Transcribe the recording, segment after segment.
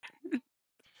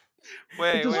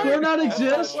Wait, Does wait, 4 wait. not Oh,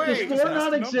 exist? wait. Does 4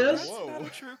 not That's exist? Whoa. That's not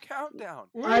a true countdown.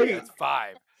 Wait. It's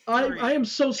 5. I am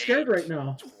so scared 8, right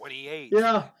now. 28.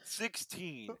 Yeah.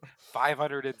 16.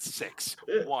 506.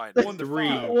 1. 1 to 3.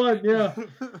 5. 1, yeah.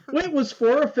 Wait, was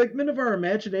 4 a figment of our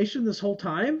imagination this whole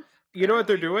time? You know what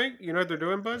they're doing?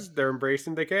 Buzz? They're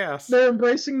embracing the chaos. They're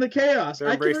embracing the chaos. They're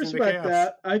I can embracing the respect chaos.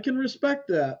 that. I can respect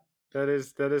that. That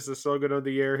is the slogan of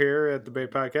the year here at the Bay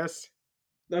Podcast.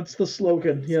 That's the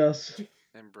slogan, yes.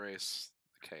 Embrace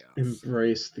the chaos.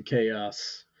 Embrace the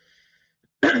chaos.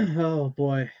 Oh,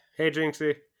 boy. Hey,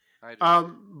 Jinxie.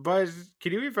 Buzz,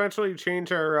 can you eventually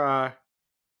change our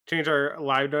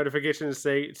live notification to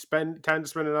say spend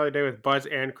another day with Buzz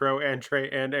and Crow and Trey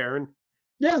and Aaron?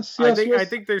 Yes. I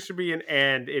think there should be an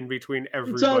and in between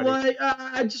everybody. So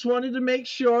I just wanted to make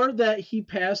sure that he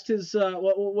passed his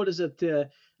what is it,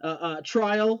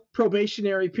 trial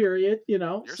probationary period, you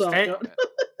know.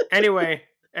 Anyway,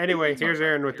 here's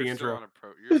Aaron with the intro.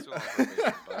 You're still on probation,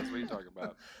 Buzz. What are you talking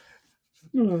about?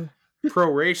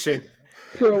 Proration.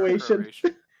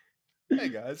 Hey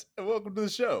guys, and welcome to the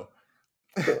show.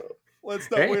 Let's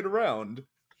not wait around.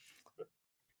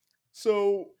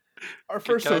 So, our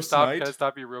first host tonight. Can I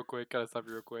stop you real quick?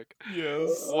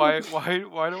 Yes. Why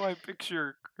do I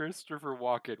picture Christopher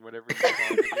Walken whenever he's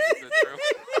talking in this intro?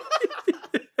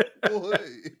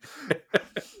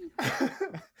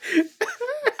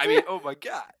 I mean, oh my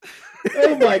god.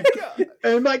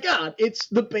 Oh my god, it's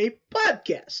the Babe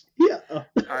Podcast. Yeah.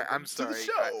 Alright, I'm sorry.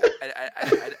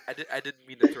 I didn't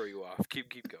mean to throw you off.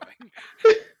 Keep going.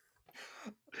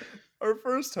 Our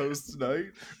first host tonight,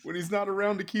 when he's not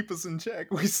around to keep us in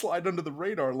check, we slide under the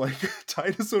radar like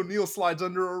Titus O'Neil slides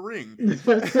under a ring.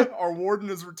 Our warden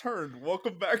has returned.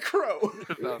 Welcome back, Crow.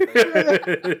 No,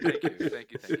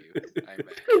 thank you. I'm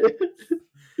back.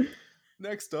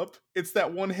 Next up, it's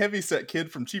that one heavyset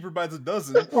kid from Cheaper by the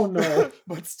Dozen. Oh no.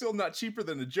 But still not cheaper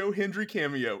than a Joe Hendry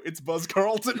cameo. It's Buzz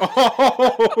Carlton.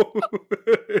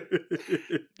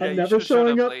 I'm never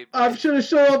showing up. I should have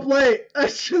showed up late. I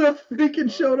should have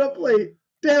freaking showed up late.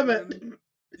 Damn it.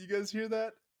 You guys hear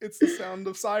that? It's the sound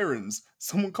of sirens.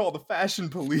 Someone called the fashion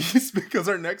police because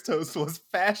our next host was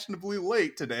fashionably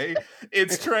late today.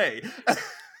 It's Trey.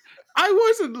 I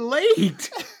wasn't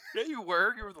late. Yeah, you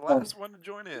were. You were the last one to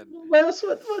join in. Last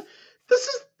one. This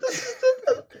is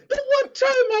the one time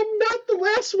I'm not the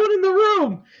last one in the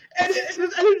room, and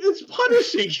it's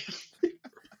punishing.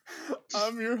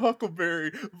 I'm your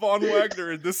Huckleberry, Von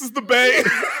Wagner, and this is the Bay.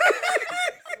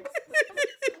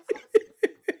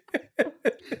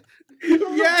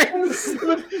 Yes.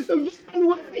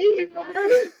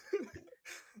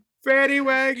 Fatty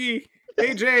Waggy.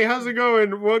 Hey Jay, how's it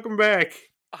going? Welcome back.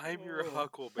 I'm your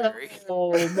Huckleberry.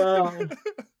 Oh no.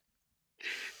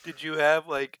 Did you have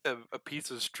like a piece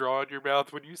of straw in your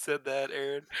mouth when you said that,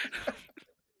 Aaron?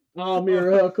 I'm your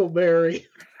Huckleberry.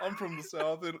 I'm from the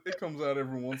South. It comes out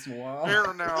every once in a while.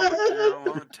 Now, I'm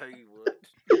gonna tell you what.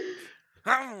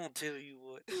 I'm gonna tell you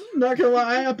what. Not gonna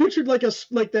lie, I pictured like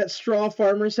that straw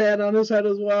farmer's hat on his head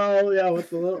as well. Yeah, with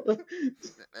the little.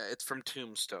 It's from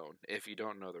Tombstone. If you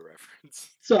don't know the reference.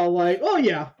 So like, oh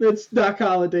yeah, it's Doc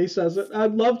Holliday says it. I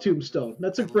love Tombstone.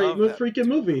 That's a great freaking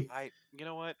movie. You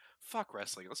know what? Fuck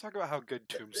wrestling. Let's talk about how good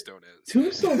Tombstone is.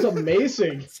 Tombstone's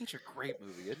amazing. It's such a great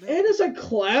movie, isn't it? It is a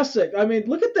classic. I mean,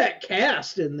 look at that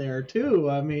cast in there too.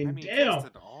 I mean damn. It's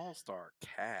an all-star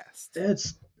cast.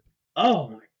 It's oh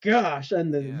my gosh,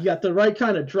 and then you got the right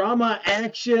kind of drama,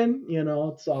 action. You know,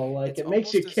 it's all like it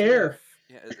makes you care.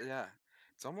 Yeah.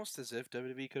 It's almost as if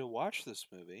WWE could have watched this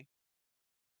movie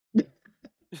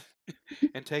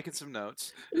and taken some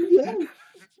notes. Yeah.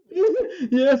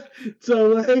 Yeah. So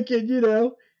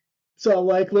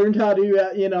like, learned how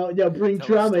to bring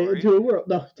drama into a world.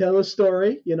 No, tell a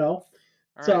story. All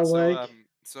right,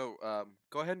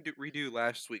 go ahead and redo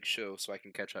last week's show so I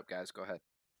can catch up, guys. Go ahead.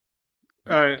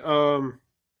 All right.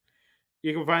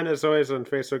 You can find us always on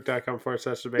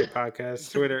Facebook.com/Debate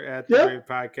Podcast, Twitter @Debate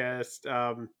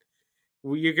Podcast.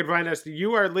 You can find us.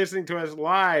 You are listening to us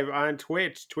live on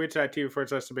Twitch,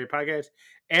 twitch.tv/Debate Podcast,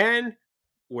 and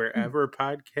wherever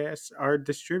podcasts are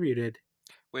distributed.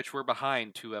 Which we're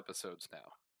behind 2 episodes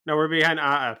now. No, we're behind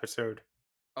our episode.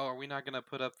 Oh, are we not going to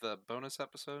put up the bonus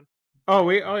episode?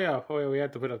 We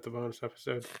have to put up the bonus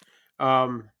episode.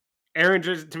 Aaron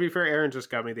just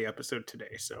got me the episode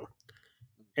today, so.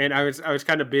 And I was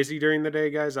kind of busy during the day,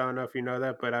 guys. I don't know if you know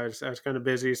that, but I was kind of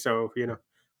busy, so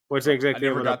wasn't exactly.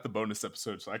 I never got the bonus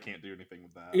episode, so I can't do anything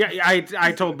with that. Yeah,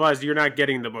 I told Buzz you're not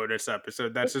getting the bonus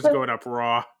episode. That's just going up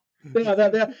raw.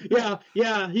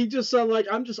 Yeah. He just said like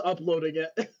I'm just uploading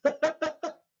it.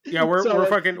 Yeah, we're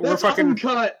fucking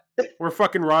uncut. We're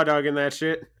fucking raw dogging that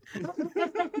shit.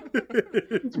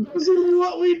 It's basically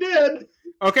what we did.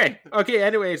 Okay.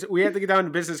 Anyways, we have to get down to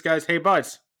business, guys. Hey,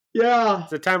 Buzz. Yeah.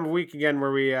 It's the time of week again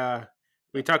where we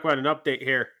talk about an update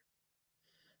here.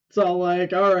 It's all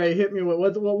like, all right, hit me.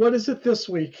 What is it this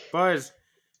week? Buzz,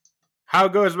 how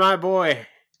goes my boy?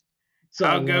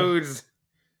 How goes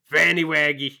Vanny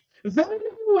Waggy? Vanny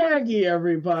Waggy,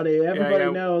 everybody.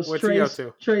 Everybody knows what's he up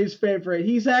to? Trey's favorite.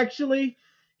 He's actually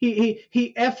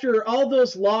he after all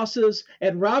those losses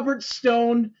and Robert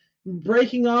Stone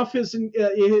breaking off his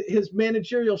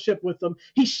managerialship with them,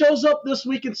 he shows up this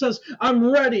week and says, I'm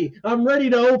ready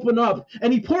to open up.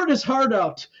 And he poured his heart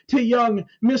out to young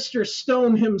Mr.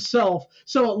 Stone himself.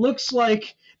 So it looks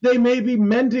like they may be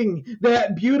mending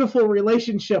that beautiful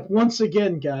relationship once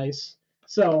again, guys.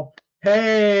 So,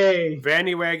 hey.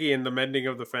 Vanny Waggy and the Mending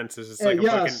of the Fences. It's like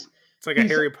it's like a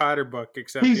Harry Potter book,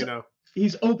 except,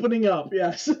 He's opening up,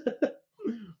 yes.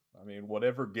 I mean,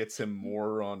 whatever gets him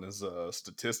more on his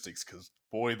statistics, because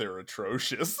boy, they're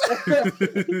atrocious.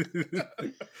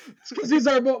 Because these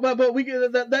are, but we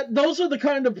those are the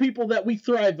kind of people that we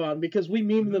thrive on because we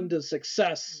meme them to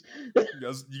success.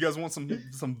 You guys want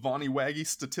some Vonnie Waggy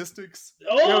statistics?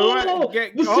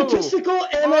 Statistical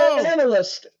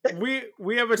analyst.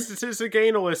 We have a statistic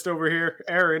analyst over here,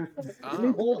 Aaron.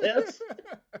 Yes.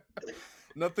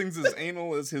 Nothing's as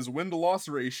anal as his win-to-loss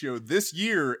ratio this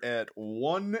year at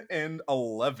 1-11.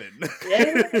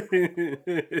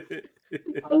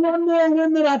 One more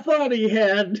win than I thought he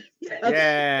had.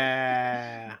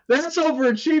 Yeah. That's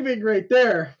overachieving right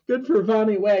there. Good for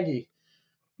Vonnie Waggy,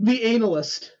 the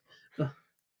analyst.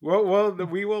 Well,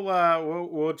 we will.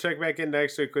 We'll check back in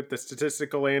next week with the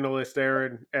statistical analyst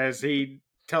Aaron as he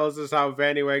tells us how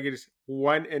Vanny Waggy is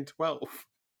 1-12.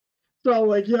 So,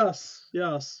 like, yes.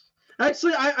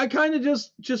 Actually, I kind of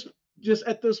just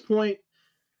at this point,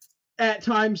 at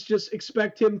times, just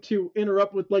expect him to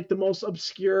interrupt with like the most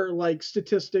obscure like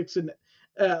statistics and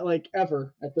like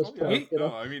ever at this point. You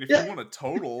know? I mean, if you want a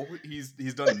total, he's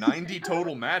done 90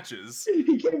 total matches.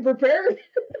 He came prepared.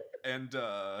 And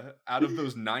out of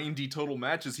those 90 total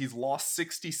matches, he's lost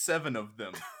 67 of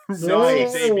them since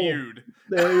he debuted.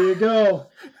 There you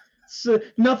go. So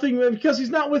nothing because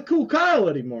he's not with Cool Kyle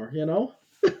anymore, you know.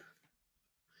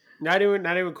 Not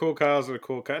even Cool Kyle's with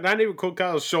Cool Kyle. Not even Cool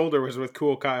Kyle's shoulder was with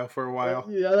Cool Kyle for a while.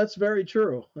 Yeah, that's very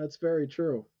true.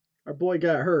 Our boy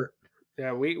got hurt.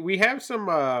 Yeah, we have some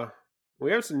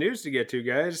news to get to,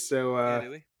 guys. So do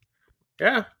we?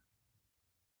 Yeah.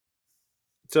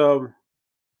 So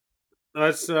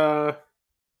let's oh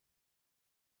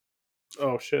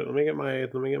shit, let me get my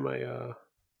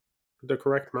the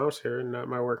correct mouse here and not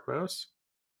my work mouse.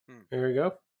 There we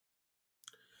go.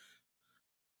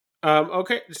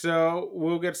 Okay, so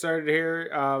we'll get started here.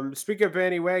 Speaking of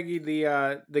Vanny Waggy,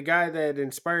 the guy that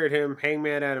inspired him,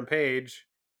 Hangman Adam Page,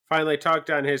 finally talked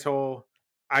on his whole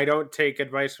I don't take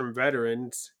advice from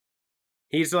veterans.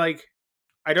 He's like,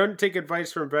 I don't take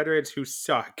advice from veterans who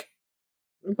suck.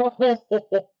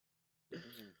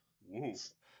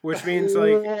 Which means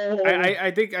like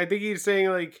I think he's saying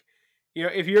like, you know,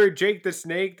 if you're Jake the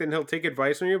Snake, then he'll take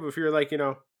advice from you. But if you're like, you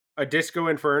know, a Disco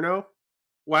Inferno,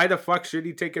 why the fuck should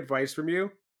he take advice from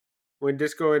you when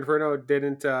Disco Inferno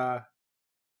didn't, do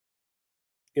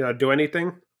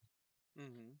anything?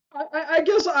 I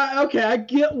guess I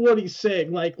get what he's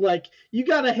saying. Like you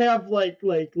gotta have like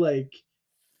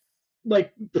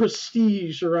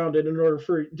prestige around it in order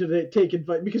for to take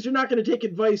advice, because you're not going to take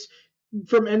advice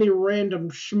from any random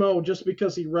schmo just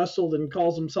because he wrestled and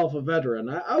calls himself a veteran.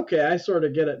 I sort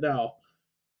of get it now.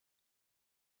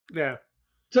 Yeah.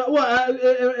 So,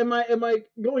 am I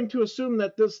going to assume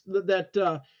that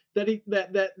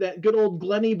that good old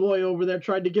Glenny boy over there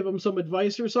tried to give him some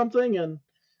advice or something? And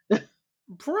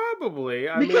probably,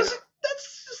 because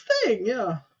that's his thing,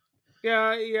 yeah.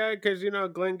 Yeah, because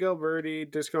Glenn Gilberti,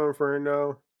 Disco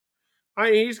Inferno,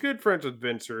 he's good friends with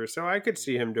Vince, so I could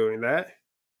see him doing that.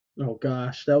 Oh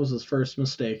gosh, that was his first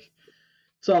mistake.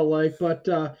 It's all like, but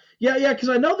yeah, because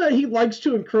I know that he likes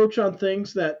to encroach on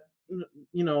things that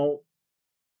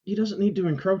he doesn't need to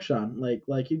encroach on.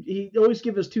 Like he always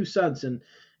give his 2 cents, and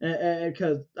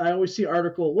because I always see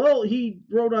article. Well, he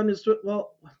wrote on his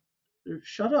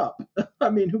shut up. I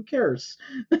mean, who cares?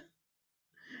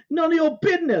 None of your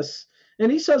business.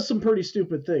 And he says some pretty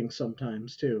stupid things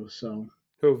sometimes too. So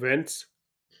who, Vince?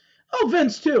 Oh,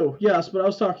 Vince too. Yes, but I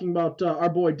was talking about our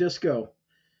boy Disco.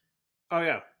 Oh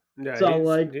yeah.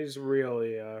 So he's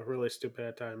really really stupid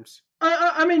at times.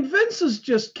 I mean, Vince is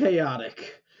just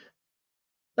chaotic.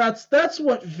 That's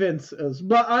what Vince is.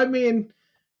 But I mean,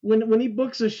 when he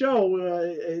books a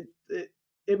show,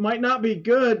 it might not be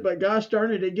good, but gosh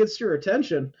darn it, it gets your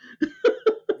attention.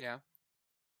 Yeah.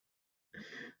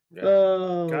 Yeah.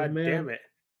 Oh, God man. damn it.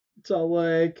 It's all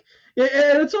like,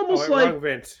 and it's almost like wrong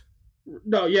Vince.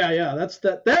 No, yeah, that's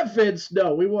that Vince.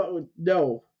 No, we want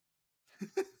no.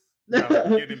 No,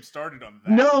 get him started on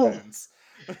that. No, Vince.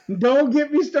 Don't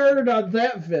get me started on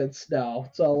that Vince. Now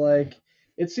it's all like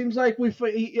it seems like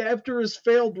after his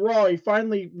failed Raw, he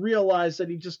finally realized that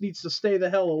he just needs to stay the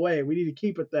hell away. We need to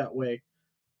keep it that way.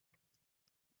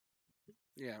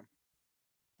 Yeah.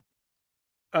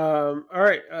 All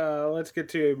right. Let's get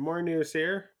to more news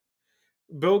here.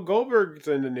 Bill Goldberg's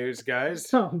in the news,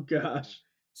 guys. Oh gosh.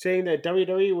 Saying that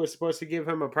WWE was supposed to give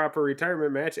him a proper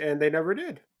retirement match, and they never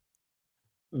did.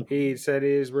 He said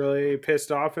he's really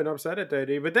pissed off and upset at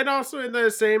WWE, but then also in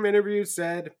the same interview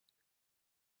said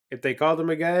if they called him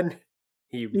again,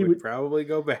 he would probably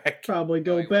go back. Probably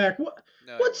go back.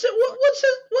 What's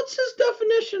his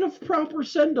definition of proper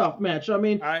send-off match? I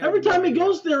mean, every time he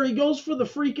goes there, he goes for the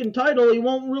freaking title. He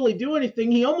won't really do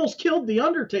anything. He almost killed the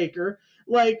Undertaker.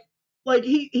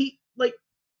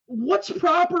 What's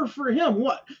proper for him?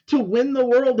 What, to win the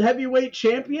World Heavyweight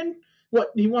Champion?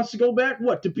 What, he wants to go back?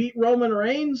 What, to beat Roman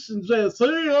Reigns and say,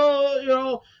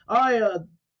 I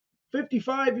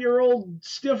 55-year-old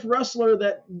stiff wrestler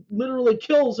that literally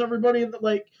kills everybody.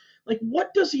 Like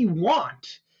what does he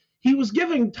want? He was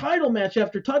giving title match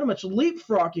after title match,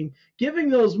 leapfrogging, giving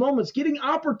those moments, getting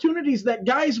opportunities that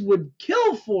guys would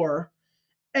kill for,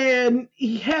 and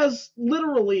he has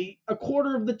literally a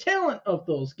quarter of the talent of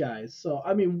those guys. So,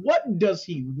 I mean, what does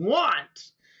he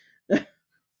want?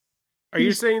 Are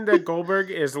you saying that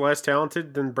Goldberg is less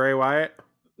talented than Bray Wyatt?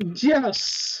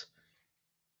 Yes.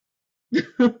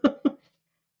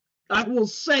 I will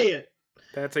say it.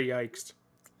 That's a yikes.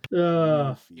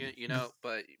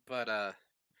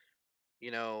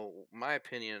 My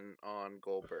opinion on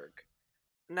Goldberg.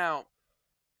 Now,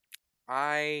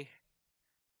 I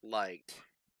liked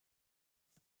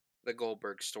the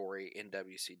Goldberg story in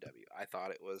WCW. I thought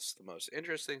it was the most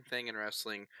interesting thing in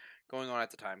wrestling going on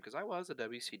at the time because I was a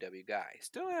WCW guy.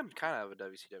 Still am kind of a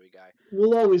WCW guy.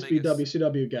 We'll always be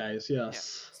WCW guys,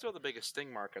 yes. Yeah, still the biggest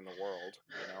sting mark in the world.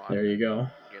 There you go.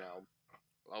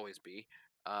 Always be.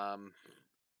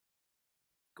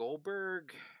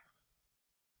 Goldberg,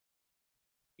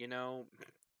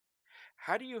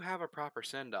 how do you have a proper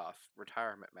send-off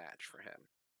retirement match for him?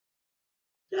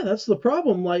 Yeah, that's the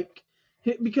problem.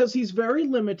 Because he's very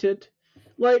limited.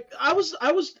 I was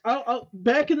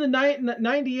back in the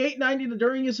 98, 90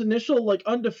 during his initial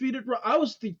undefeated run. I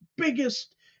was the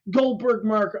biggest Goldberg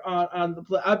mark on the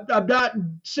play. I'm not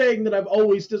saying that I've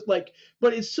always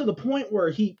but it's to the point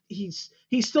where he's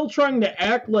still trying to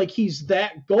act like he's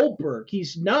that Goldberg.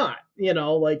 He's not.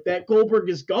 That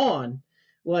Goldberg is gone.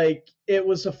 It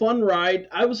was a fun ride.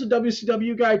 I was a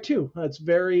WCW guy too.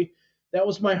 That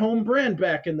was my home brand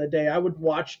back in the day. I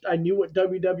knew what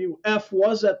WWF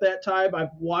was at that time.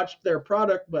 I've watched their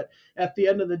product, but at the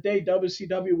end of the day,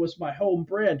 WCW was my home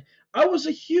brand. I was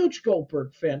a huge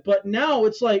Goldberg fan, but now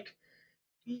it's and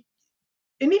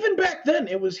even back then,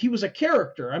 he was a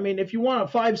character. I mean, if you want a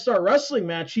 5-star wrestling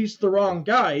match, he's the wrong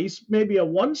guy. He's maybe a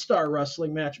 1-star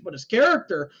wrestling match, but his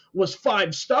character was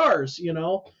 5 stars,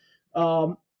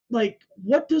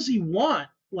 what does he want?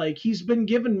 He's been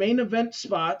given main event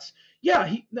spots.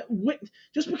 Yeah,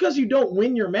 just because you don't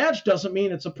win your match doesn't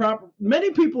mean it's a proper.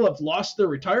 Many people have lost their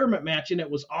retirement match, and it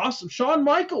was awesome. Shawn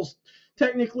Michaels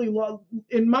technically,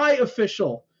 in my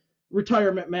official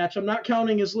retirement match, I'm not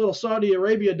counting his little Saudi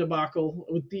Arabia debacle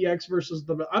with DX versus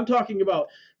I'm talking about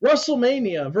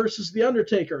WrestleMania versus The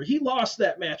Undertaker. He lost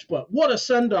that match, but what a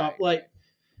send-off.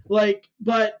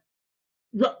 But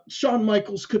Shawn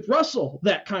Michaels could wrestle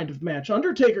that kind of match.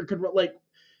 Undertaker could,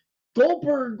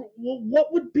 Goldberg,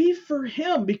 what would be for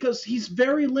him? Because he's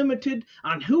very limited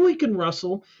on who he can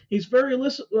wrestle. He's very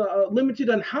limited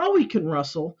on how he can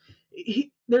wrestle.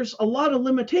 There's a lot of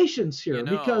limitations here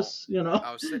because.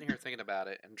 I was sitting here thinking about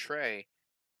it, and Trey,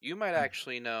 you might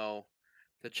actually know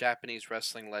the Japanese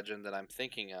wrestling legend that I'm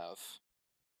thinking of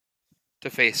to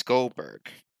face Goldberg.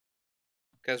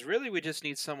 Because really, we just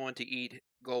need someone to eat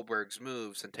Goldberg's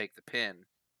moves and take the pin.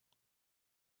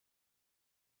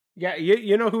 Yeah,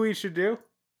 you know who we should do?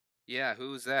 Yeah,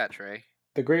 who's that, Trey?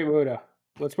 The Great Muta.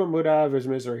 Let's put Muta out of his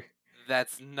misery.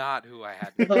 That's not who I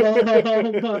had. Oh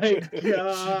my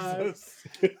god!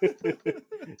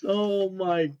 Oh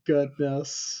my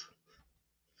goodness!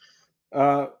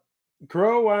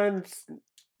 Crow wants.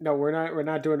 No, we're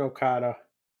not doing Okada.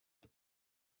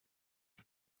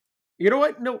 You know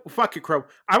what? No, fuck it, Crow.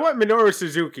 I want Minoru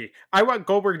Suzuki. I want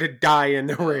Goldberg to die in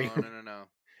the ring. No.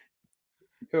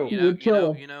 Who? You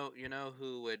know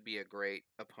who would be a great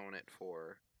opponent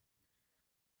for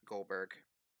Goldberg?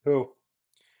 Who?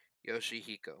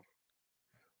 Yoshihiko.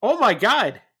 Oh my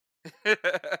God!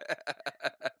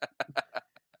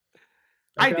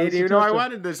 I didn't even know I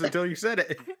wanted this until you said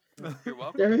it. You're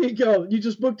welcome. There you go. You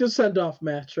just booked a send-off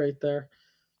match right there.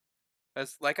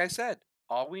 As like I said,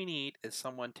 all we need is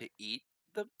someone to eat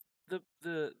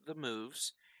the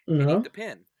moves and eat the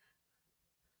pin.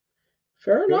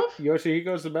 Fair enough.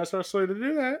 Yoshihiko's the best wrestler to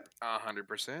do that.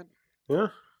 100%. Yeah.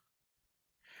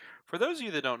 For those of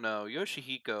you that don't know,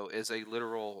 Yoshihiko is a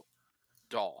literal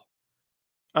doll.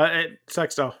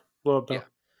 Sex doll. Blow up doll. Yeah.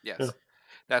 Yes. Yeah.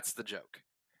 That's the joke.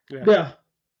 Yeah.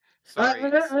 Sorry.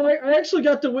 I actually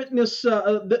got to witness,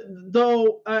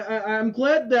 though I'm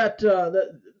glad that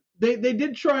that they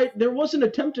did try. There was an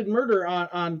attempted murder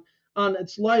on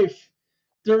its life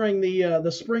during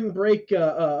the spring break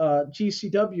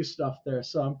GCW stuff there.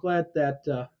 So I'm glad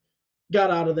that got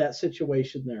out of that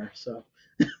situation there. So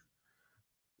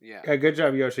Yeah. Good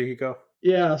job, Yoshihiko.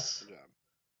 yes. Good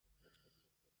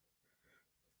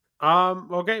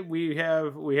job. Okay, we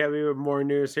have even more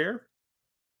news here.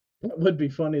 That would be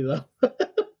funny though.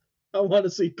 I want to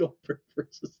see Goldberg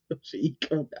versus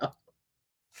Yoshihiko now.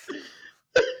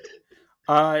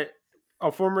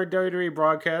 A former WWE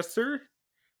broadcaster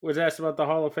was asked about the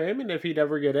Hall of Fame and if he'd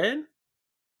ever get in,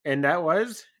 and that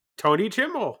was Tony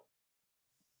Chimmel,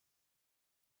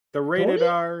 the rated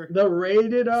R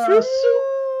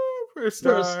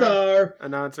superstar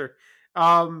announcer.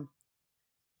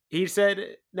 He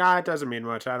said, "Nah, it doesn't mean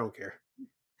much. I don't care."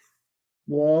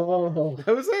 Whoa.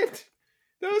 That was it.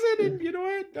 And you know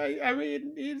what? I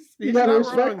mean, he's You gotta not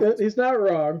respect wrong. it. He's not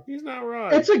wrong. He's not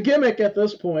wrong. It's a gimmick at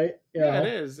this point. Yeah, it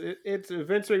is. It's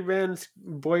Vince McMahon's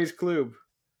boys' club.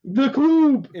 The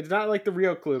club. It's not like the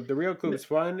real club. The real club is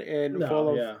fun and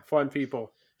full of fun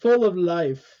people. Full of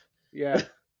life. Yeah.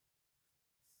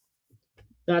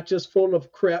 Not just full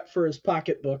of crap for his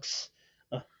pocketbooks.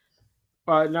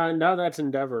 Now that's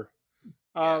Endeavor.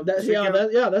 That's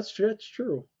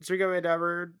true. Speaking of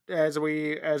Endeavor, as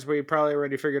we probably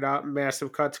already figured out,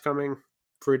 massive cuts coming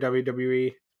for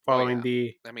WWE following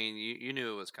the. I mean, you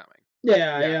knew it was coming.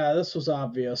 Yeah, this was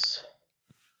obvious.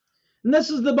 And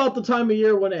this is about the time of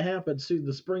year when it happens, too,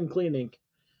 the spring cleaning.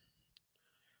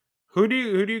 Who do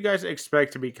you guys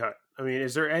expect to be cut? I mean,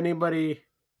 is there anybody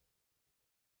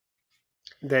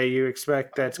that you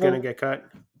expect that's going to get cut?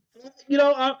 You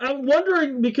know, I'm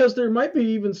wondering because there might be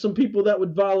even some people that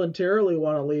would voluntarily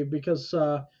want to leave because,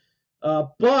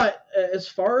 but as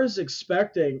far as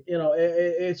expecting, you know,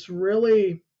 it's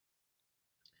really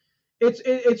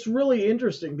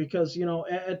interesting because, you know,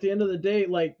 at the end of the day,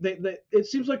 like it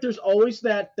seems like there's always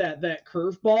that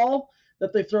curveball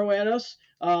that they throw at us,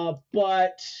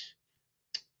 but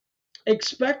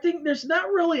expecting there's not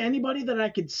really anybody that I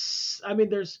could. I mean,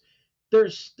 there's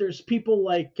people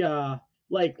like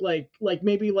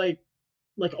maybe like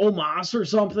Omos or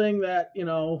something that, you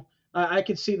know, I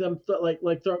could see them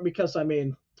throw because I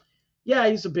mean, yeah,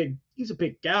 he's a big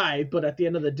guy, but at the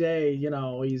end of the day, you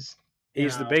know, he's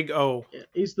the big O.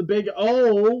 He's the big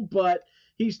O, but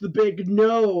he's the big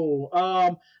no.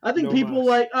 I think people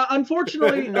like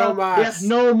unfortunately no Moss.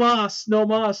 No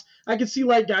Moss. I could see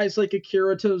like guys like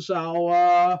Akira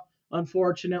Tozawa,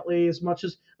 unfortunately, as much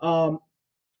as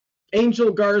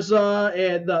Angel Garza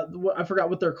and I forgot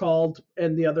what they're called,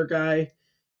 and the other guy.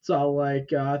 So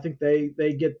like I think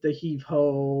they get the heave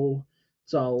ho.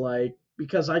 So like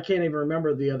because I can't even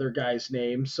remember the other guy's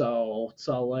name. So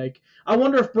like I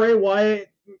wonder if Bray Wyatt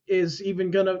is even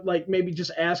gonna like maybe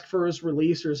just ask for his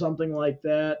release or something like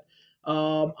that.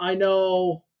 I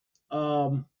know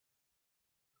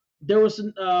there was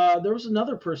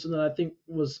another person that I think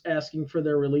was asking for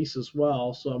their release as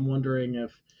well. So I'm wondering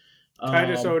if.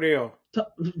 Titus O'Neil.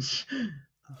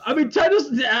 I mean, Titus.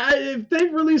 If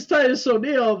they've released Titus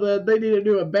O'Neil, then they need a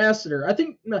new ambassador. I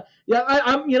think. Yeah,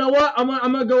 I'm. You know what? I'm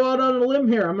gonna go out on a limb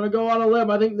here.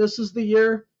 I think this is the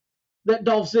year that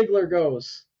Dolph Ziggler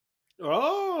goes.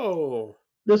 Oh.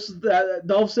 This is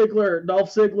Dolph Ziggler.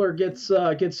 Dolph Ziggler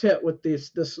gets hit with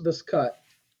this cut.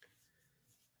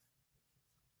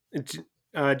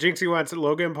 Jinxie wants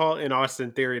Logan Paul and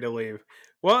Austin Theory to leave.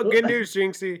 Well, good news,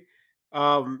 Jinxie.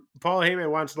 Paul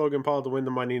Heyman wants Logan Paul to win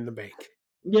the Money in the Bank.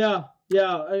 Yeah,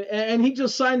 and he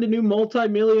just signed a new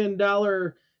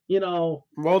multi-million-dollar, you know,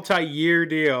 multi-year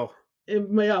deal.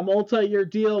 Multi-year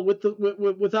deal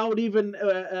without even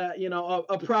you know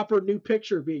a proper new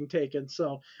picture being taken.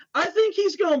 So I think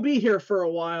he's going to be here for a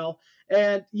while.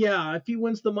 And yeah, if he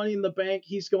wins the Money in the Bank,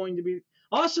 he's going to be.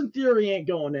 Austin Theory ain't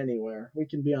going anywhere. We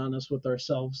can be honest with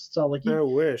ourselves. So like, I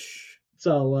wish.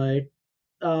 So like.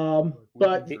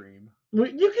 But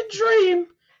you can dream,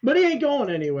 but he ain't going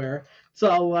anywhere.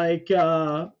 So like,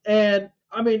 and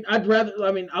I mean,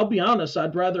 I'll be honest.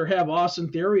 I'd rather have Austin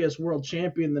Theory as world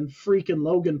champion than freaking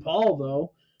Logan Paul,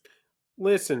 though.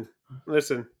 Listen.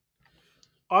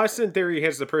 Austin Theory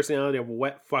has the personality of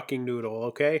wet fucking noodle,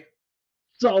 okay?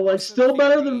 So, like, Austin still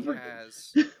better Theory than freaking.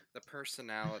 has the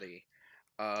personality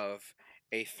of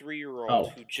a 3-year-old Oh.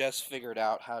 who just figured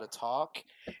out how to talk,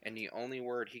 and the only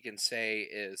word he can say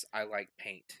is "I like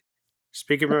paint."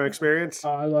 Speaking from experience.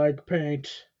 I like paint.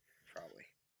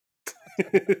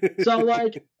 Probably. So,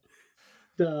 like,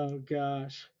 oh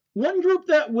gosh. One group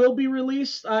that will be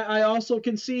released, I also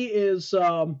can see, is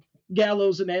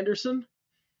Gallows and Anderson.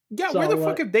 Yeah, So, where the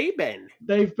fuck have they been?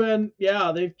 They've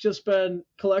just been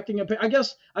collecting I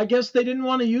guess they didn't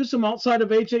want to use them outside of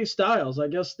AJ Styles. I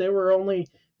guess they were only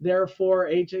there for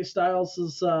AJ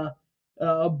Styles'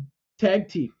 tag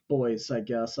team boys, I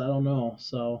guess. I don't know.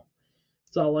 So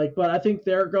like, but I think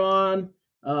they're gone.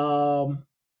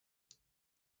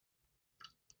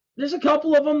 There's a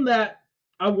couple of them that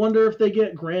I wonder if they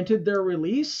get granted their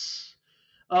release.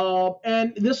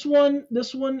 And this one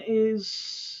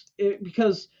is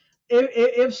because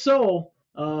if so,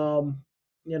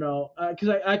 because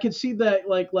I could see that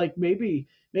like maybe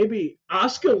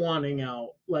Asuka wanting out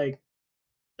like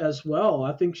as well.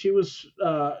 I think she was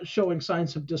showing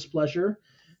signs of displeasure.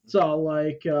 So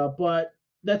like, but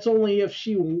that's only if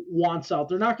she wants out.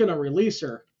 They're not going to release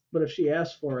her, but if she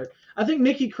asks for it, I think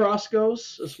Nikki Cross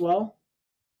goes as well.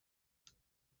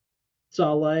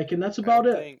 So like, and that's about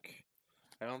it.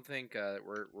 I don't think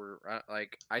we're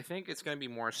like. I think it's going to be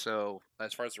more so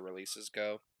as far as the releases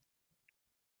go.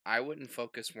 I wouldn't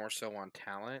focus more so on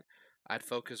talent. I'd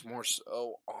focus more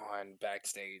so on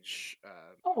backstage.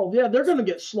 Oh yeah, they're gonna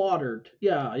get slaughtered.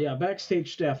 Yeah.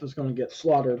 Backstage staff is gonna get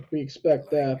slaughtered. We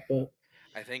expect that, but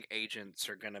I think agents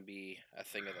are gonna be a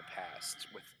thing of the past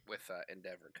with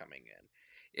Endeavor coming in.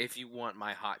 If you want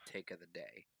my hot take of the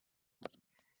day,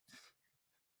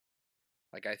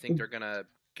 like I think they're gonna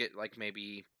get like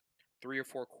maybe 3 or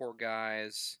 4 core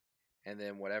guys, and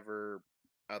then whatever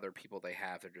other people they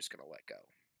have, they're just gonna let go.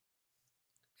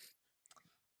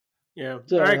 Yeah.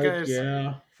 so, all right, like, guys.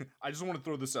 yeah. I just want to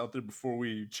throw this out there before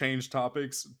we change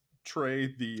topics.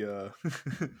 Trey,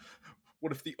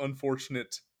 what if the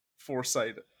unfortunate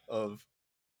foresight of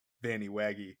Vanny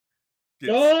Waggy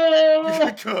gets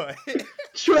Oh, cut?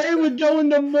 Trey would go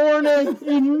into mourning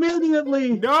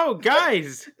immediately. No,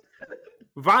 guys.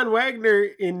 Von Wagner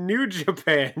in New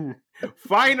Japan.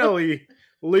 Finally,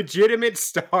 legitimate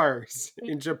stars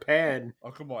in Japan.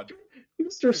 Oh, come on.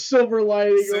 Mr. Silver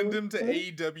Lining. Send him to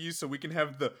AEW so we can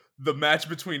have the match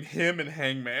between him and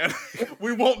Hangman.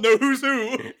 We won't know who's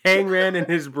who. Hangman and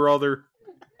his brother.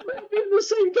 In the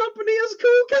same company as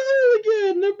Cool Kyle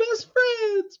again. They're best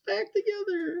friends. Back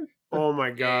together. Oh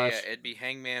my gosh. Yeah, it'd be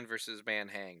Hangman versus Man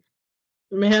Hang.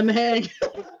 Man Hang.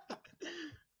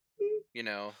 You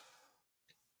know.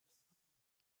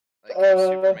 Like if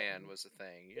Superman was a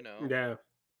thing, you know. Yeah.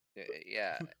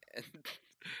 Yeah.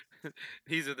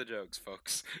 These are the jokes,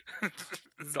 folks.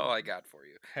 That's all I got for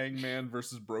you. Hangman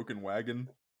versus Broken Wagon.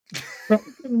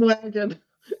 Broken Wagon.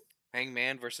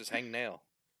 Hangman versus Hangnail.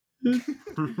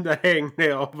 The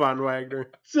hangnail Von Wagner.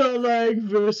 So like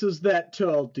versus that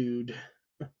tall dude.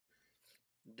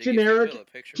 Generic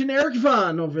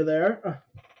Von over there.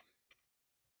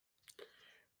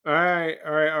 All right.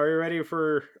 Are you ready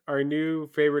for our new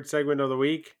favorite segment of the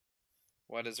week?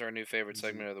 What is our new favorite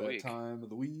segment of the week? Time of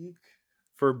the week.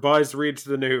 For Buzz Reads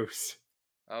the News.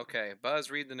 Okay, Buzz,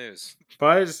 read the news.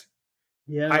 Buzz,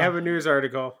 Yeah. I have a news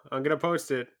article. I'm going to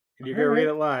post it, and you're going to read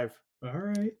it live. All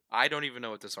right. I don't even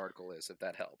know what this article is, if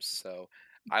that helps. So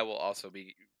I will also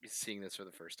be seeing this for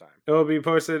the first time. It will be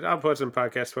posted. I'll post some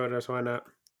podcast photos. Why not?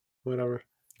 Whatever.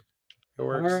 It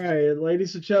works. All right,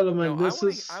 ladies and gentlemen, No,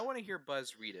 this I want to hear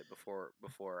Buzz read it before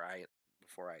I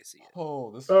see it.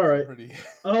 Oh, this is all right. pretty.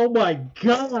 Oh my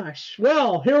gosh.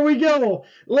 Well, here we go.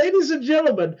 Ladies and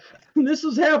gentlemen, this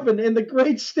has happened in the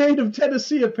great state of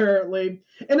Tennessee, apparently.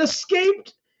 An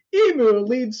escaped emu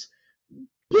leads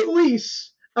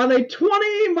police on a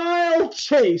 20-mile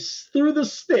chase through the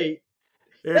state.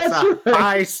 It's That's a right.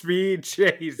 high-speed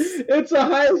chase.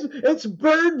 It's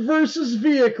bird versus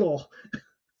vehicle.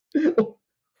 All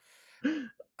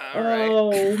right.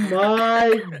 Oh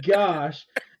my gosh.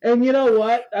 And you know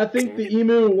what? I think the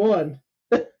emu won.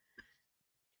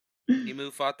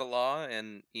 Emu fought the law,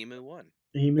 and Emu won.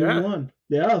 Emu won.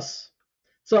 Yes.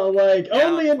 So, like, Now,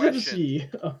 only in question. Tennessee.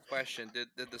 Question: Did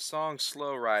the song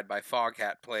 "Slow Ride" by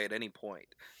Foghat play at any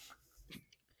point?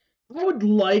 I would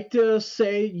like to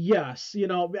say yes. You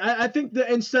know, I think that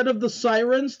instead of the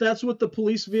sirens, that's what the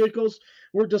police vehicles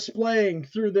were displaying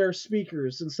through their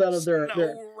speakers instead of their.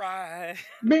 Snow ride.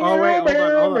 Oh wait,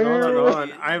 hold on.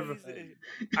 Easy.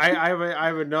 I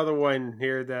have another one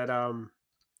here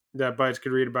that Bites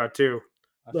could read about too.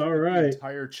 I feel All like right. the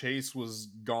entire chase was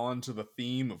gone to the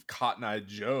theme of Cotton Eye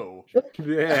Joe.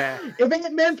 Yeah. If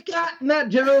it meant Cotton Eye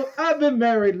Joe, I've been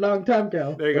married a long time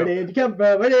ago. There you Where go. did you come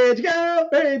from? Where did you go?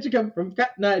 Where did you come from,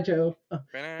 Cotton Eye Joe?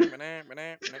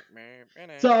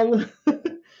 So,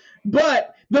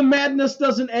 but the madness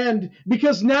doesn't end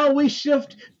because now we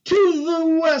shift to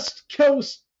the west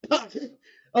coast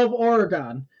of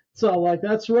Oregon. So, like,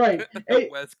 that's right. The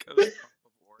West Coast of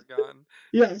Oregon.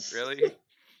 Yes. Really?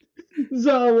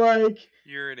 So, like,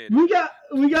 You're an idiot.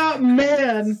 we got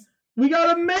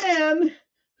a man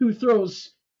who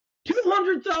throws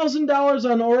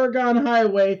 $200,000 on Oregon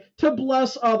Highway to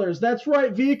bless others. That's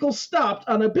right. Vehicles stopped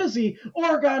on a busy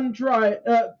Oregon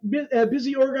driver,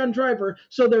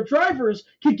 so their drivers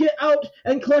could get out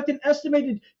and collect an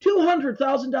estimated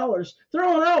 $200,000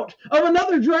 thrown out of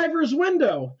another driver's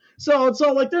window. So it's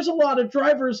all like there's a lot of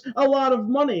drivers, a lot of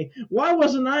money. Why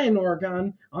wasn't I in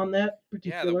Oregon on that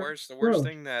particular? Yeah, the worst road?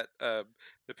 thing that the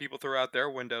people throw out their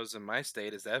windows in my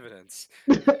state is evidence.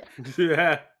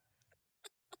 Yeah.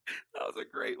 That was a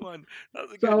great one. That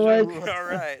was a So, good like, joke. All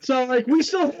right. So, like, we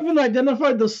still haven't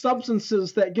identified the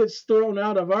substances that gets thrown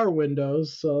out of our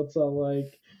windows. So it's all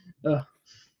like,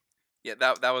 Yeah,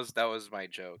 that was my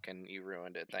joke, and you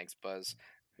ruined it. Thanks, Buzz.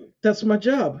 that's my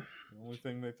job. The only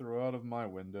thing they throw out of my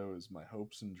window is my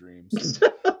hopes and dreams.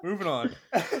 Moving on.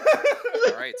 All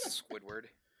right, Squidward.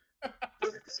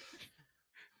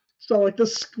 So, like, the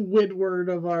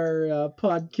Squidward of our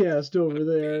podcast over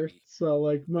there. baby. So,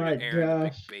 like, my Look at Aaron, the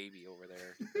gosh. big baby over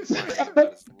there. Lying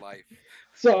about his life.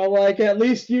 So, like, at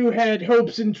least you had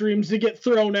hopes and dreams to get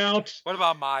thrown out. What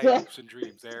about my hopes and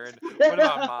dreams, Aaron? What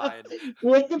about mine?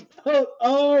 What about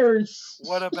ours?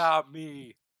 What about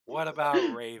me? What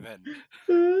about Raven?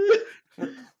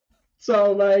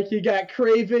 So, like, you got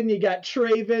Craven, you got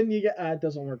Traven, you got... it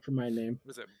doesn't work for my name.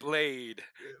 What is it? Blade.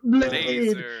 Blade.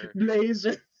 Laser.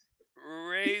 Blazer.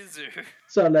 Razor.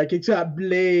 So, like, it's got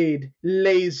Blade,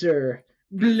 Laser,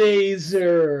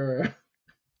 Blazer.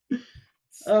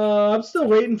 I'm still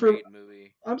waiting for... Great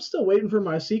movie. I'm still waiting for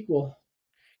my sequel.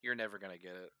 You're never gonna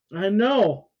get it. I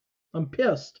know. I'm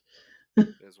pissed. It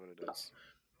is what it is.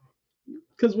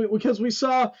 Because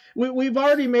we've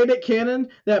already made it canon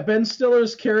that Ben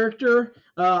Stiller's character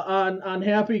on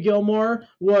Happy Gilmore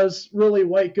was really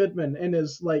White Goodman in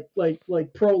his like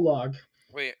prologue.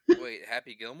 Wait,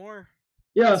 Happy Gilmore?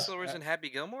 Yes. Ben Stiller was in Happy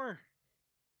Gilmore?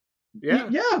 Yeah.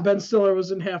 Yeah, Ben Stiller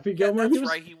was in Happy Gilmore. Yeah, that's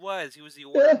right, he was. He was the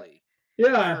orderly. I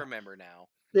Yeah. remember now.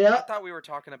 Yeah. I thought we were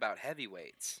talking about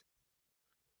heavyweights.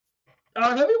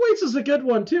 Heavyweights is a good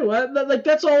one too. Like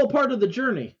that's all a part of the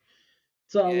journey.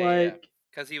 So like,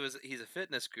 because he's a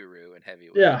fitness guru in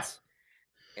heavyweights. Yeah.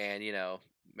 And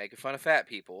making fun of fat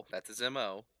people. That's his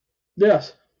MO.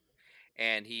 Yes.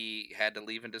 And he had to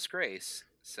leave in disgrace,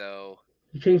 so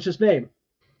He changed his name.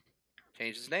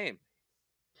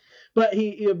 But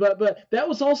but that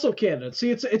was also canon.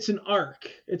 See, it's an arc.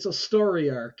 It's a story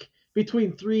arc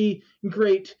between three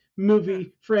great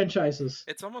movie franchises.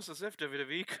 It's almost as if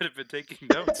WWE could have been taking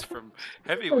notes from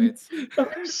heavyweights.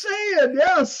 I'm saying,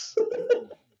 yes.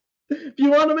 If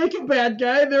you want to make a bad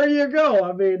guy, there you go.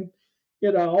 I mean,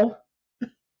 the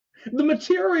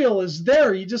material is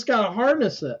there. You just got to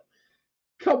harness it.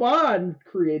 Come on,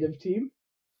 creative team.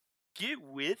 Get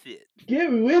with it.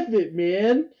 Get with it,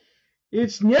 man.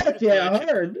 It's not that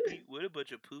hard. What a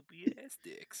bunch of poopy ass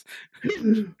dicks.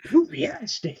 Poopy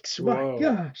ass dicks. My Whoa.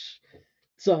 gosh.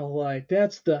 So, like,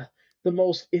 that's the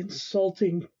most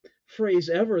insulting phrase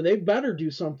ever. They better do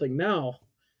something now.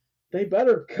 They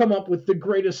better come up with the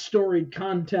greatest storied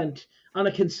content on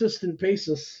a consistent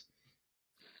basis.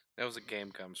 That was a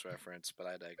Game Comes reference, but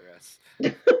I digress.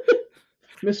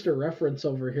 Mr. Reference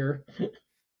over here.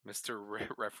 Mr.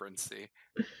 Referencey.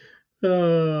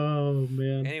 Oh,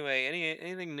 man. Anyway,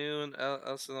 anything new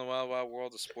else in the wild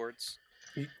world of sports?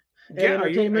 Yeah, are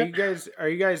Entertainment?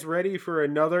 you guys ready for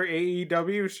another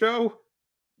AEW show?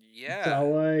 Yeah. So,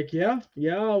 like, yeah,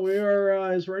 we are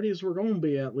as ready as we're going to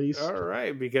be, at least. All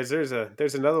right, because there's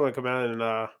another one coming out,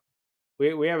 and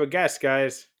we have a guest,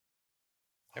 guys.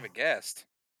 Have a guest.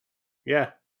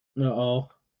 Yeah. Uh-oh.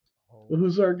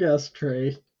 Who's our guest,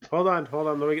 Trey? Hold on.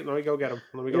 Let me go get him.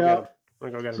 Let me go get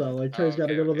him. So, like, Trey's got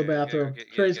to okay, go to the bathroom.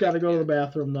 Trey's got to go to the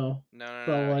bathroom, though. No.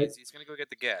 So, like- He's gonna go get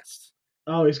the guest.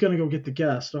 Oh, he's going to go get the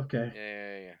guest. Okay.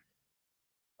 Yeah.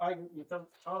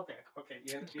 Okay.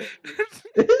 Yeah.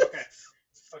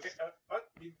 Okay. What?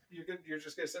 You're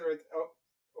just gonna sit right. Oh,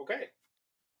 okay.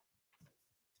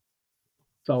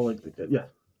 It's all like yeah.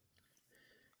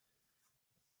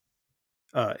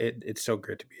 It's so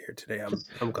great to be here today.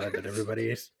 I'm glad that everybody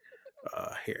is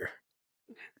here.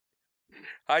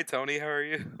 Hi, Tony. How are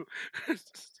you?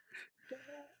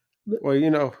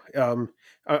 Well,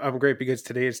 I'm great because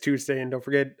today is Tuesday, and don't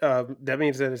forget that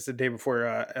means that it's the day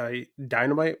before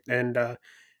Dynamite, and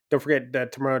don't forget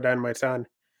that tomorrow Dynamite's on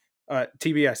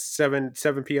TBS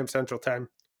 7 p.m. Central Time.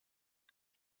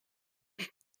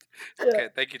 Okay,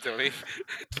 thank you, Tony.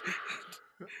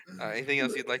 Anything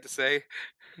else you'd like to say?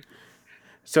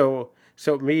 So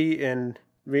me and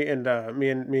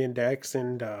Dex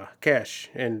and Cash,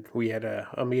 and we had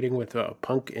a meeting with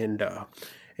Punk and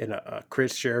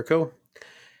Chris Jericho,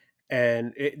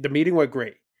 and the meeting went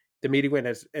great. The meeting went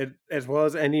as well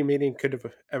as any meeting could have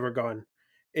ever gone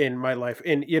in my life.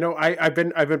 And I've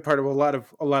been part of a lot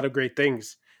of great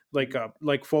things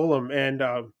like Fulham and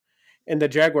the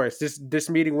Jaguars. This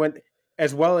meeting went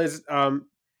as well as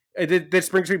this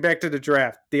brings me back to the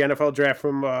draft, the NFL draft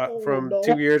from no.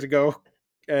 2 years ago,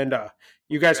 and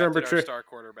you guys remember our star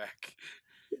quarterback.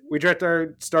 We drafted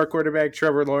our star quarterback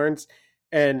Trevor Lawrence,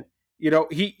 and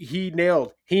he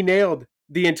nailed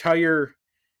the entire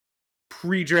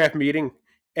pre-draft meeting,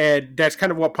 and that's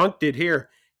kind of what Punk did here.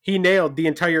 He nailed the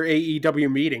entire AEW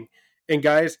meeting, and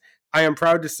guys, I am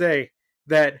proud to say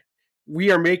that we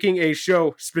are making a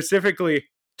show specifically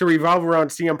to revolve around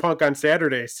CM Punk on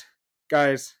Saturdays.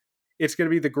 Guys, it's going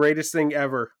to be the greatest thing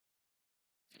ever.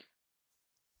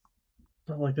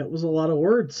 Felt like that was a lot of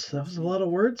words. That was a lot of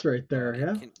words right there.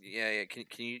 Yeah. Can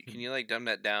you like dumb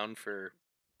that down for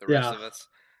the rest of us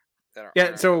that are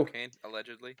on cocaine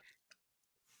allegedly?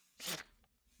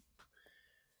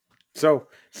 So.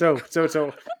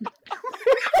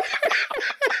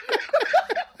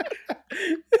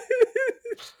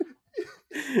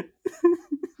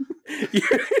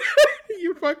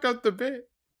 you fucked up the bit.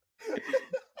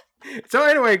 So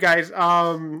anyway, guys,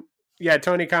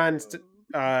 Tony Khan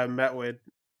met with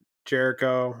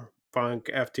Jericho, Punk,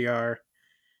 FTR,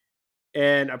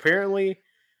 and apparently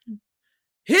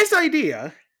his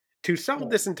idea to solve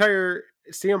this entire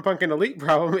CM Punk and Elite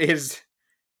problem is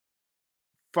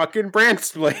fucking brand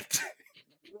split.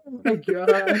 Oh my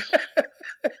gosh.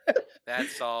 That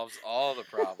solves all the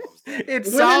problems. It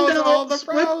solves all the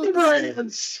problems. The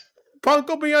brands. Punk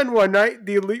will be on one night,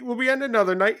 the Elite will be on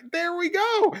another night. There we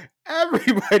go.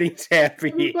 Everybody's happy.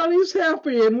 Everybody's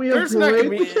happy, and we avoid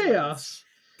the chaos.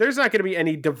 There's not going to be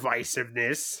any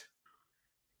divisiveness.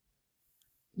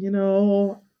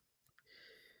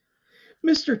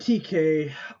 Mr.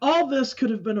 TK, all this could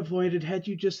have been avoided had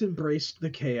you just embraced the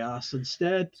chaos.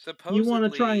 Instead, you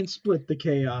want to try and split the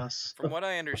chaos. From what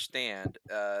I understand,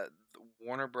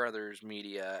 Warner Brothers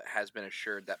Media has been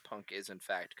assured that Punk is in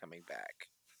fact coming back.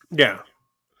 Yeah.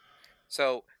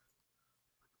 So,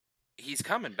 he's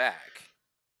coming back.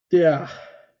 Yeah.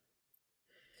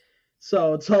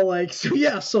 So it's all like,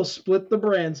 so split the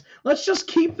brands. Let's just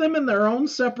keep them in their own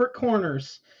separate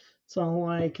corners. It's all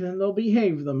like, then they'll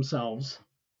behave themselves.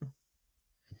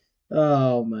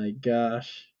 Oh my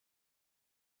gosh.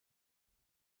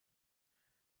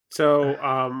 So,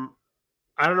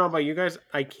 I don't know about you guys.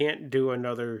 I can't do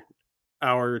another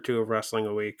hour or two of wrestling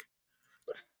a week.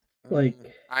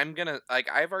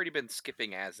 I've already been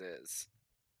skipping as is.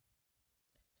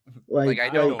 I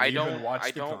don't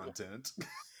watch the content.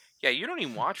 Yeah, you don't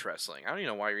even watch wrestling. I don't even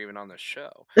know why you're even on this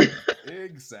show.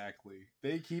 Exactly.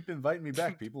 They keep inviting me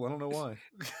back, people. I don't know why.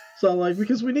 So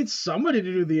because we need somebody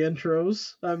to do the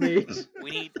intros. I mean,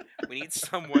 we need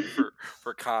someone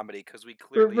for comedy because we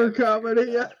clearly for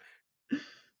comedy. Yeah.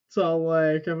 So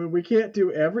we can't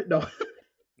do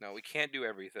No, we can't do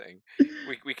everything.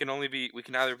 We can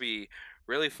either be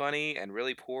really funny and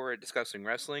really poor at discussing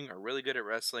wrestling, or really good at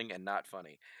wrestling and not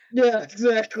funny. Yeah,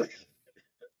 exactly.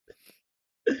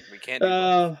 We can't do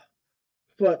both.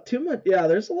 But too much. Yeah,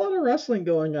 there's a lot of wrestling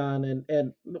going on,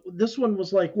 and this one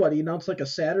was he announced a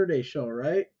Saturday show,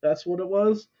 right? That's what it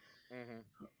was. Mm-hmm.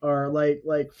 Or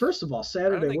first of all,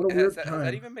 Saturday. What a weird time. Has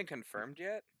that even been confirmed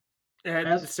yet?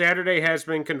 Saturday has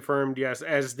been confirmed, yes,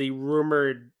 as the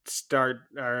rumored start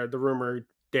or the rumored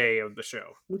day of the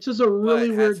show, which is a really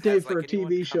weird day for a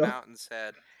TV show. Come out and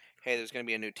said, "Hey, there's going to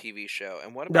be a new TV show."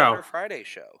 And what about our Friday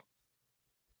show?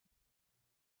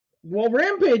 Well,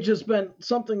 Rampage has been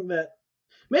something that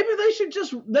maybe they should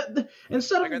just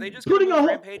instead of are they just putting a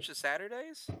Rampage to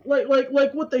Saturdays? Like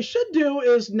what they should do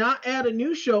is not add a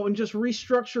new show and just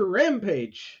restructure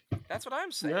Rampage. That's what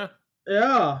I'm saying.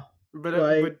 Yeah.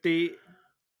 But the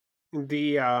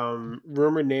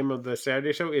rumored name of the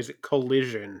Saturday show is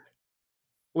Collision,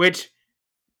 which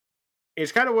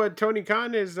It's kind of what Tony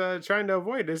Khan is trying to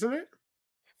avoid, isn't it?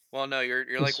 Well, no,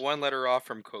 you're like one letter off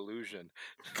from collusion.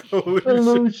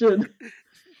 Collusion.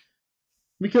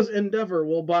 Because Endeavor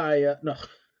will buy no.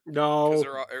 Because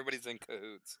everybody's in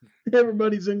cahoots.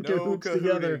 Everybody's in cahoots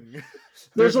together.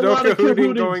 There's a no lot of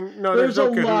cahooting cahooting going. No, there's no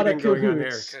a lot of going on here.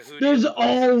 cahoots. There's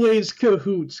always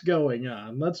cahoots going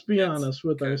on. Let's be honest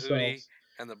with ourselves.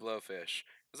 And the Blowfish.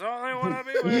 Because all I want to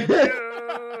be with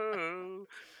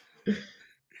you.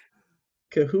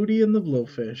 Cahootie and the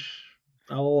Blowfish.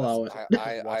 I'll allow it.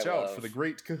 Watch out for the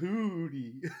great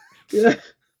Cahootie. Yeah.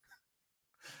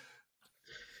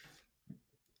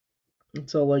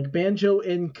 So like Banjo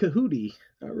and Cahootie.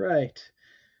 All right.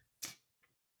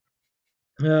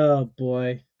 Oh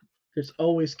boy. There's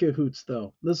always cahoots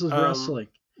though. This is wrestling.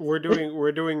 We're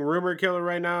doing rumor killer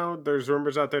right now. There's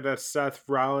rumors out there that Seth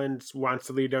Rollins wants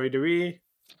to leave WWE.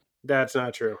 That's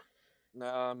not true.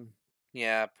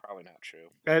 Yeah, probably not true.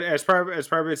 As part of his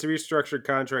restructured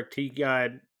contract, he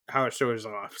got house shows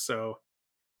off. So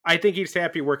I think he's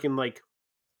happy working like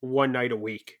one night a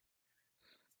week.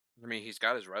 I mean, he's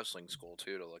got his wrestling school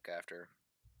too to look after.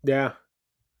 Yeah,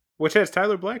 which has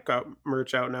Tyler Black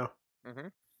merch out now. Mm-hmm.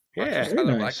 Yeah,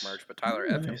 Tyler Black merch, but Tyler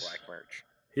Effin Black merch.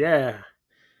 Yeah,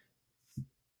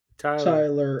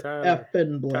 Tyler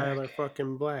Effin Black. Tyler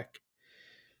fucking Black.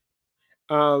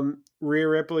 Rhea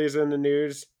Ripley's in the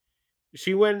news.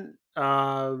 She went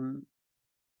on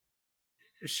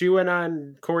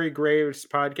Corey Graves'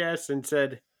 podcast and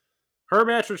said her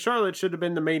match with Charlotte should have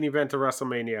been the main event of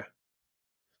WrestleMania.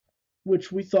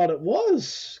 Which we thought it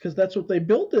was, because that's what they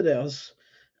built it as.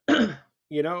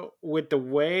 You know, with the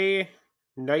way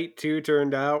Night 2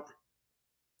 turned out,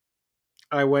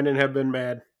 I wouldn't have been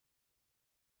mad.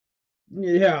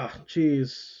 Yeah,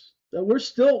 jeez. We're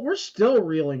still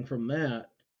reeling from that.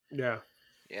 Yeah.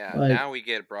 Yeah, now we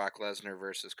get Brock Lesnar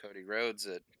versus Cody Rhodes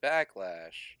at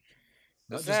Backlash.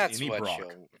 Not just any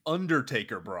Brock.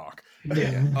 Undertaker Brock.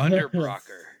 Yeah,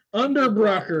 Underbrocker.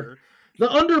 Underbrocker. The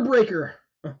Underbreaker.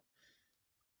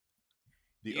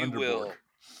 You will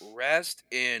rest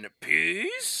in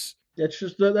peace. That's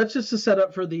just a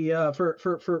setup for the the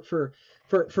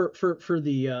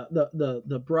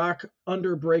Brock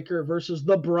Underbreaker versus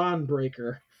the Braun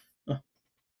Breaker.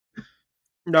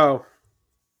 No.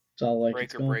 It's all like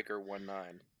Breaker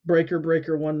 19.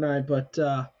 Breaker 19, but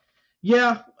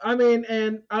yeah, I mean,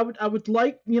 and I would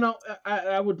like,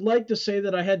 I would like to say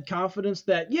that I had confidence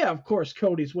that of course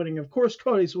Cody's winning,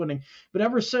 but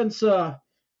ever since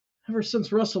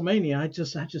WrestleMania, I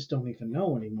just don't even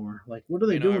know anymore. Like, what are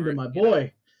they doing to my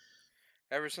boy?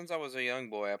 Ever since I was a young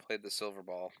boy, I played the silver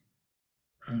ball.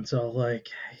 And so, like,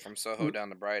 from Soho down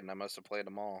to Brighton, I must have played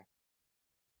them all.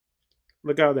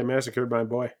 Look how they massacred my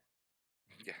boy.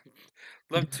 Yeah,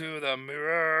 look to the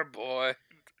mirror, boy.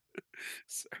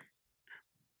 Sorry.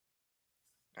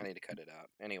 I need to cut it out.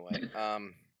 Anyway,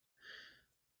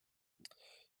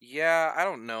 yeah, I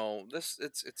don't know.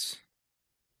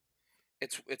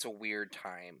 It's a weird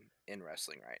time in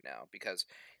wrestling right now because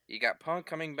you got Punk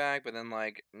coming back, but then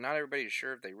like not everybody's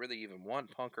sure if they really even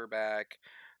want Punker back.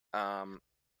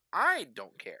 I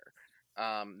don't care.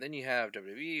 Then you have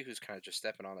WWE who's kind of just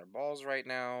stepping on their balls right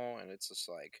now, and it's just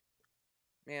like,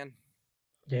 man,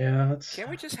 yeah, can't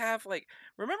we just have like,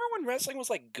 remember when wrestling was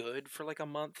like good for like a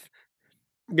month?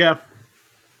 Yeah,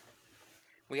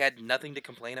 we had nothing to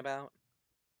complain about.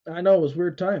 I know, it was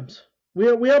weird times. We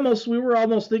were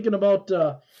almost thinking about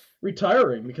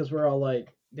retiring because we're all like,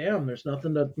 damn, there's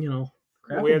nothing to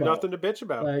crap we had about. nothing to bitch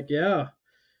about. Like, yeah,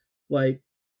 like,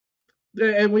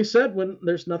 and we said when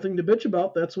there's nothing to bitch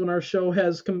about, that's when our show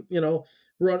has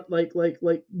run like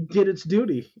did its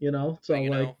duty. So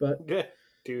like, but yeah,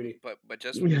 duty. But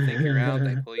just when you think you're out,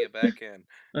 they pull you back in.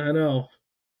 I know.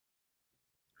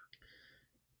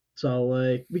 So,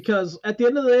 like, because at the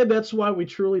end of the day, that's why we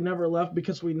truly never left,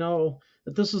 because we know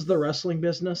that this is the wrestling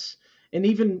business. And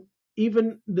even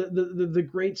the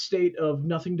great state of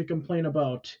nothing to complain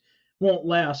about won't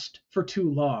last for too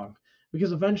long,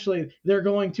 because eventually they're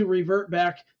going to revert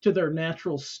back to their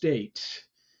natural state.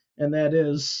 And that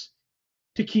is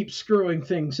to keep screwing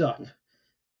things up.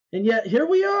 And yet, here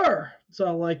we are.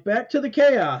 So, like, back to the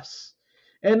chaos.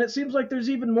 And it seems like there's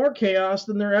even more chaos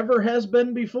than there ever has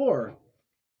been before.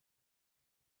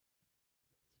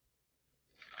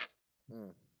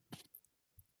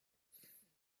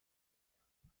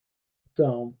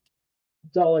 So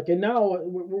like, and now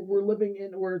we're living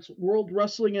in where it's World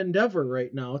Wrestling Endeavor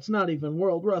right now. It's not even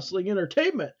World Wrestling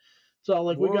Entertainment. So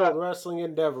like, we got Wrestling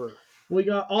Endeavor. We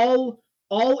got all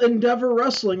Endeavor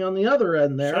Wrestling on the other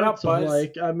end there. Shut up, so Buzz.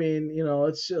 like, I mean,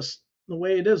 it's just the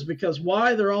way it is. Because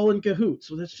why? They're all in cahoots.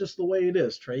 So that's just the way it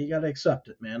is, Trey. You got to accept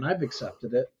it, man. I've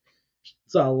accepted it.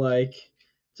 It's all like.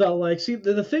 See,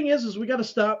 the thing is we got to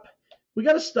stop. We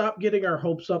got to stop getting our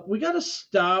hopes up. We got to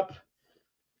stop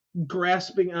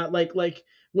grasping at like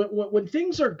when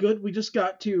things are good, we just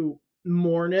got to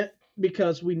mourn it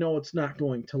because we know it's not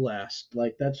going to last.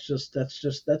 Like that's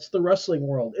the wrestling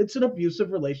world. It's an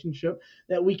abusive relationship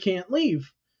that we can't leave.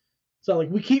 So like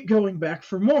we keep going back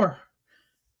for more.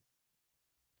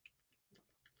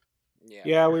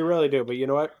 Yeah, we really do. But you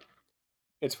know what?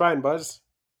 It's fine, Buzz.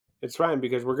 It's fine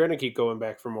because we're gonna keep going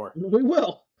back for more. We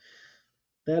will.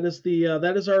 That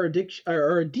is our addiction.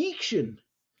 Our addiction.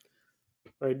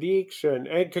 Addiction.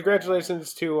 And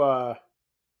congratulations to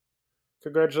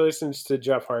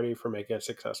Jeff Hardy for making a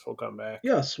successful comeback.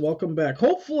 Yes, welcome back.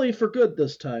 Hopefully for good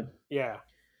this time. Yeah.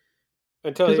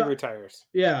 Until he retires.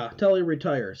 Yeah, until he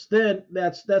retires. Then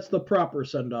that's the proper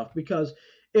send off. Because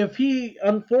if he,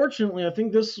 unfortunately, I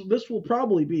think this will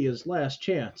probably be his last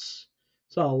chance.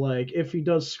 So like if he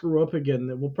does screw up again,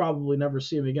 then we'll probably never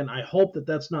see him again. I hope that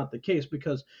that's not the case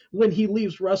because when he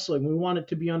leaves wrestling, we want it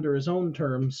to be under his own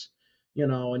terms,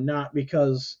 and not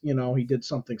because he did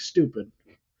something stupid.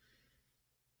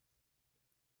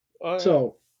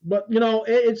 So, but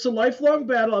it's a lifelong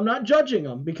battle. I'm not judging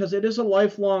him because it is a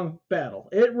lifelong battle.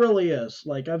 It really is.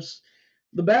 Like the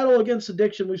battle against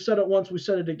addiction. We've said it once. We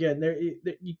said it again.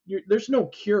 There's no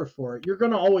cure for it. You're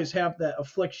gonna always have that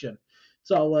affliction.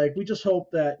 So, like, we just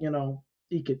hope that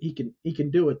he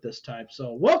can do it this time.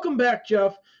 So, welcome back,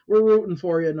 Jeff. We're rooting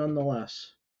for you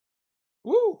nonetheless.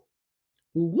 Woo!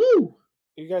 Woo!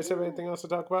 You guys have anything else to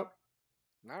talk about?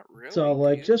 Not really. So,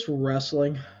 like, just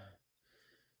wrestling.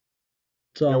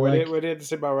 So, what did you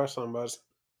say about wrestling, Buzz?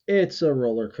 It's a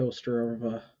roller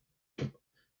coaster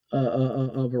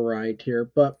of a ride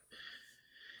here, but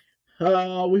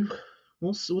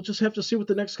we'll just have to see what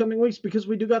the next coming weeks because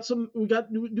we do got some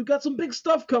big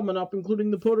stuff coming up,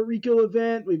 including the Puerto Rico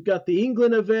event. We've got the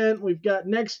England event. We've got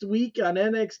next week on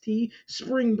NXT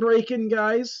spring breaking,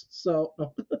 guys. So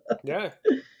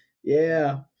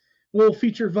yeah, we'll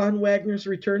feature Von Wagner's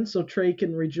return, so Trey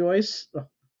can rejoice.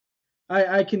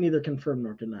 I can neither confirm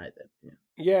nor deny that. Yeah.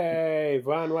 Yay,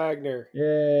 Von Wagner!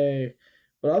 Yay!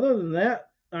 But other than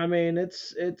that, I mean,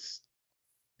 it's.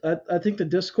 I think the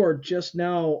Discord just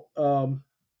now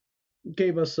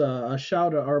gave us a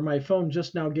shout out, or my phone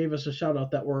just now gave us a shout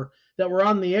out that we're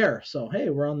on the air. So hey,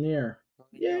 we're on the air.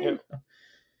 Yay!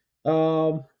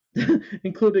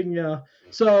 Including no,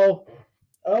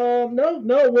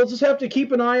 we'll just have to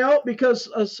keep an eye out because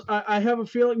I have a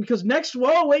feeling because next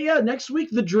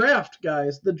week the draft,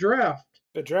 guys, the draft.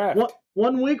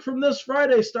 One week from this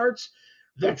Friday starts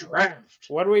the draft.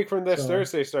 1 week from this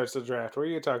Thursday starts the draft. What are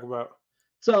you talking about?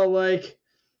 So like,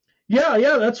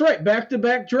 yeah, that's right.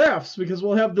 Back-to-back drafts because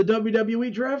we'll have the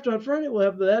WWE draft on Friday. We'll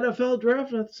have the NFL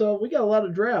draft. So we got a lot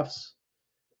of drafts.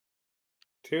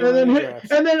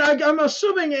 And then I'm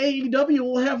assuming AEW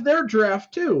will have their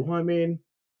draft too. I mean,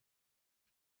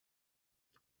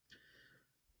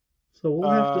 so we'll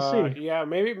have to see. Yeah,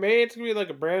 maybe it's gonna be like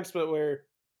a brand split where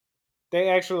they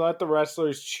actually let the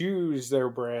wrestlers choose their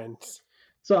brands.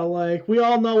 So like we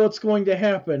all know what's going to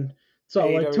happen. So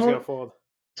AEW's gonna fold.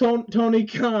 Tony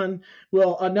Khan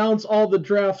will announce all the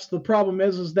drafts. The problem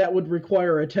is that would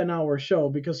require a 10-hour show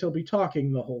because he'll be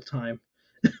talking the whole time.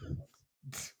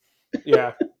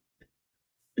 Yeah.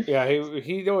 Yeah,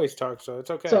 he always talks, so it's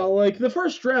okay. So, like, the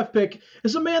first draft pick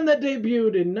is a man that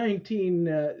debuted in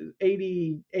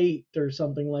 1988 or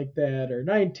something like that, or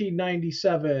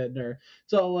 1997, or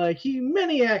so. Like,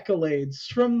 many accolades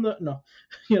from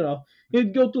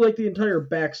he'd go through like the entire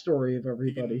backstory of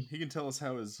everybody. He can tell us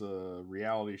how his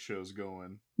reality show's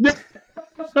going.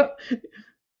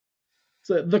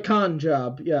 So the Khan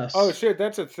job, yes. Oh shit,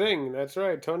 that's a thing. That's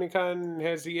right. Tony Khan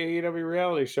has the AEW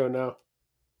reality show now.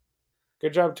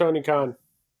 Good job, Tony Khan.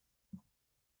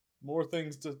 More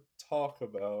things to talk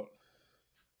about.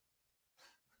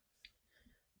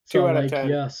 2 out of 10.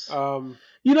 Yes.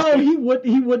 He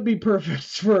would be perfect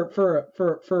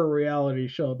for a reality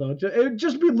show though. It would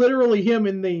just be literally him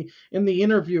in the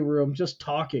interview room just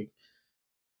talking.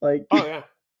 Like. Oh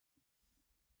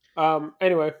yeah.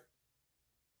 Anyway.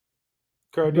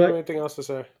 Crow, do you have anything else to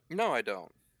say? No, I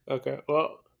don't. Okay.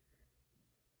 Well.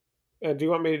 Do you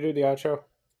want me to do the outro?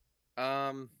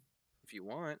 If you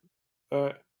want.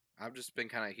 I've just been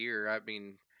kind of here. I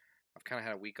mean, I've kind of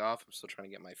had a week off. I'm still trying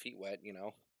to get my feet wet,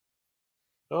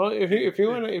 Well, if you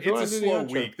want to, it's a slow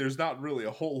week. There's not really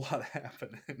a whole lot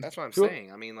happening. That's what I'm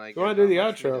saying. I mean, like, you want to do the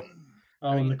outro?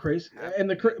 Oh, and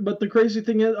the crazy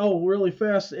thing is, really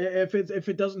fast. If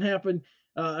it doesn't happen,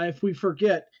 if we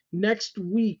forget, next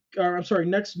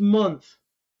month,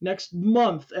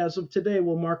 as of today,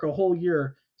 will mark a whole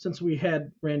year since we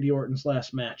had Randy Orton's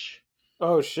last match.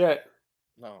 Oh shit!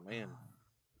 Oh man.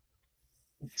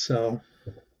 So,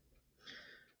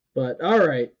 but all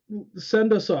right,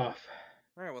 send us off.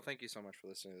 All right. Well, thank you so much for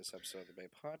listening to this episode of the Bay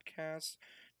Podcast.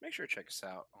 Make sure to check us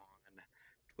out on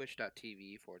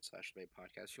twitch.tv/the Bay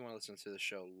Podcast. If you want to listen to the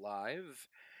show live,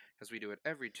 because we do it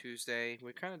every Tuesday.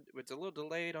 It's a little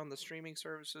delayed on the streaming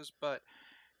services, but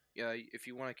if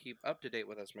you want to keep up to date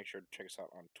with us, make sure to check us out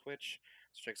on Twitch.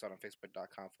 So check us out on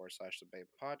facebook.com/the Bay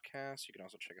Podcast. You can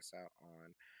also check us out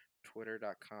on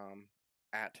twitter.com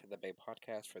 @the Bay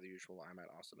Podcast. For the usual, I'm at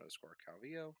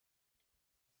Austin_Calvillo.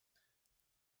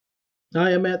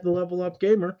 I am at the Level Up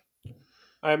Gamer.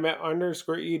 I'm at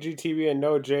 _EGTV, and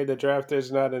no, Jay, the draft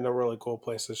is not in a really cool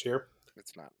place this year.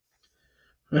 It's not.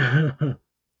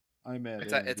 I'm at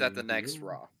It's at the next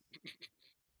Raw.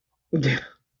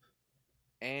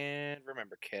 And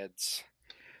remember, kids,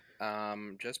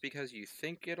 just because you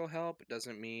think it'll help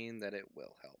doesn't mean that it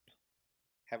will help.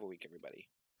 Have a week, everybody.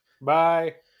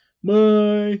 Bye.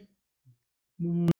 Bye.